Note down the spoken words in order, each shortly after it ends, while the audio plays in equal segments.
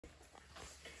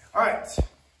All right. It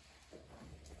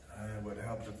would have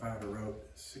helped if I would have wrote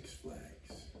Six Flags.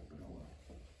 But oh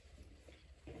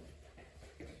well.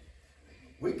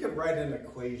 We could write an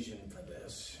equation for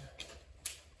this.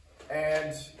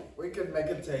 And we could make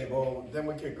a table, then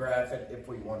we could graph it if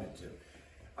we wanted to.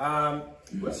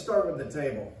 Let's start with the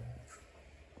table.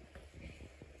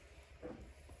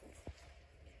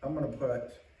 I'm going to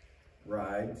put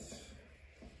rides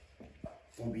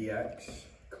will be X,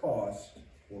 cost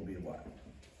will be Y.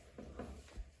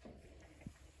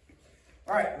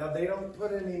 All right, now they don't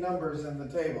put any numbers in the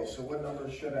table, so what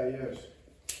numbers should I use?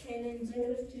 10 and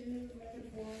 0, 2,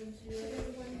 1, 0,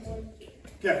 1, 2.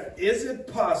 Okay, is it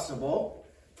possible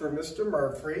for Mr.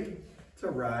 Murphree to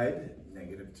ride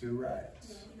 -2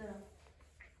 rides? No.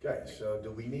 Okay, so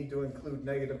do we need to include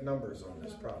negative numbers on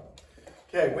this problem?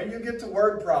 Okay, when you get to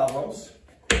word problems,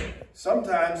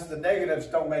 sometimes the negatives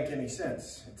don't make any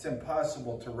sense. It's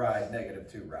impossible to ride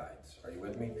 -2 rides. Are you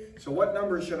with me? So what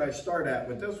number should I start at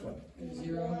with this one?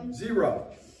 0. 0.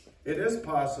 It is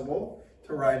possible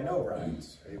to ride no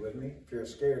rides. Are you with me? If you're a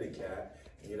scaredy cat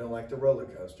and you don't like the roller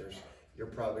coasters, you're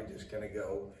probably just going to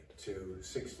go to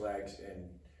Six Flags and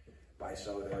buy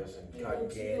sodas and cotton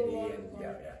candy and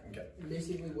okay.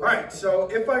 All right, so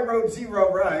if I wrote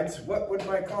 0 rides, what would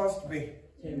my cost be?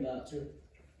 $10.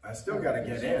 I still got to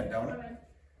get in, don't I?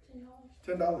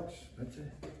 $10. That's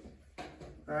it.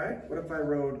 All right, what if I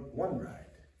rode 1 ride?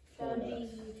 That'd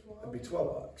be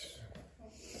 $12.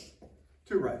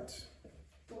 2 rides.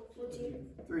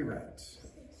 3 rides.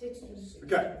 16.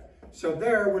 Okay, so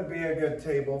there would be a good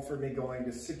table for me going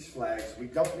to Six Flags. We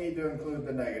don't need to include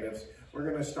the negatives. We're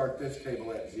going to start this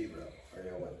table at 0. Are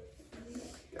you with it?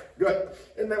 Yeah, good.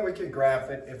 And then we could graph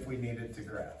it if we needed to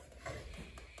graph.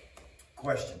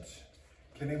 Questions?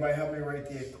 Can anybody help me write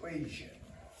the equation?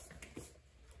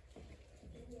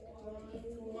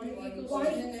 Y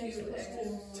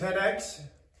 10x?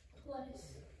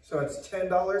 plus. So it's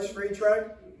 $10 for each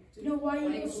ride? No, y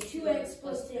equals 2x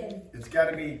plus 10. It's got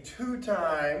to be 2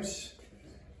 times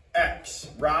x.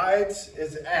 Rides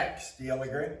is x. Do y'all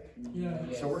agree? Yeah.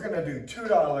 So we're going to do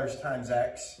 $2 times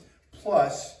x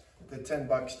plus the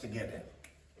 $10 to get in.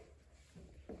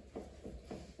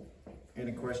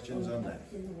 Any questions on that?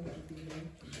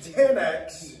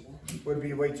 10x would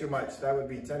be way too much. That would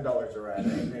be $10 a ride. I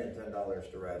ain't paying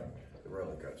 $10 to ride the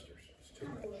roller coasters. It's too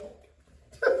much.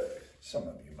 Some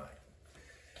of you might.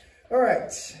 All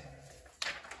right.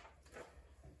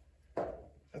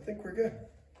 I think we're good.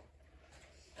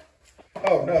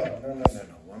 Oh, no.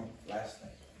 One last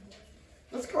thing.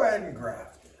 Let's go ahead and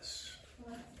graph this.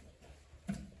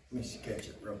 Let me sketch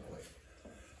it real quick.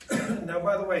 Now,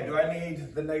 by the way, do I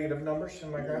need the negative numbers in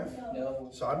my graph? No.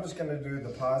 So I'm just going to do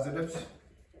the positives.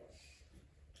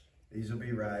 These will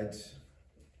be rides.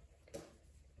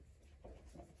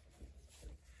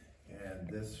 And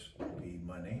this will be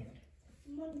money.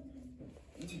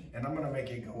 And I'm going to make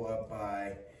it go up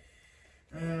by,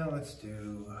 let's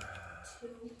do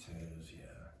 2s,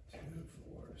 yeah. 2,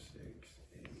 4, 6,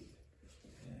 8,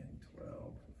 10,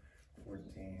 12,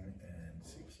 14, and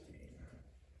 16.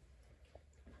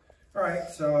 All right,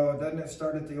 so doesn't it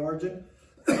start at the origin?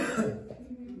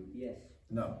 Yes.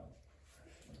 No.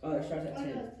 Oh, it starts at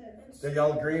 10. Do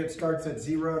y'all agree it starts at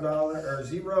 $0 or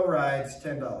 0 rides,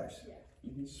 $10?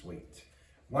 Mm-hmm. Sweet.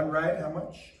 1 ride, how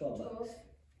much? $12.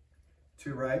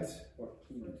 2 rides?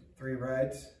 14. 3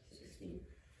 rides? 16.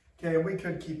 Okay, we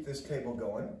could keep this table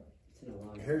going. It's in a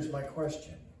line. Here's my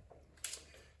question.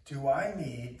 Do I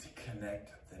need to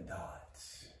connect the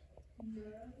dots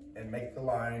and make the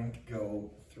line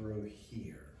go through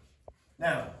here?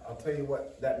 Now, I'll tell you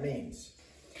what that means.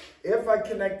 If I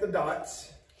connect the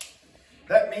dots,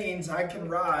 that means I can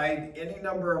ride any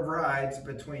number of rides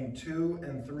between 2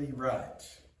 and 3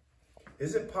 rides.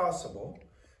 Is it possible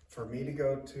for me to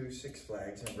go to Six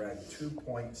Flags and ride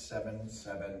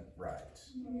 2.77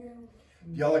 rides? No.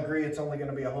 Do y'all agree it's only going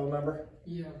to be a whole number?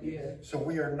 Yeah. So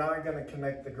we are not going to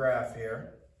connect the graph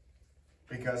here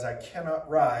because I cannot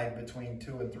ride between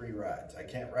 2 and 3 rides. I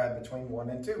can't ride between 1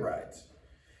 and 2 rides.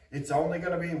 It's only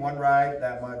going to be 1 ride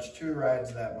that much, 2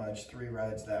 rides that much, 3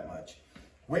 rides that much.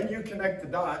 When you connect the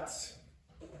dots,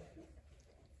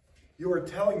 you are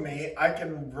telling me I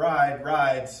can ride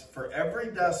rides for every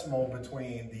decimal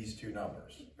between these 2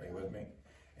 numbers. Are you with me?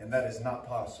 And that is not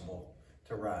possible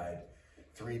to ride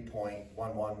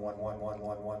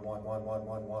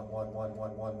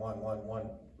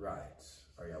 3.1111111111111111 rides.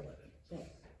 Are y'all with it?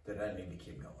 Yes. Did I need to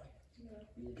keep going?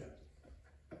 Good.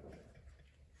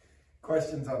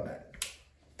 Questions on that?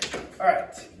 All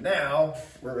right, now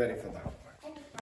we're ready for the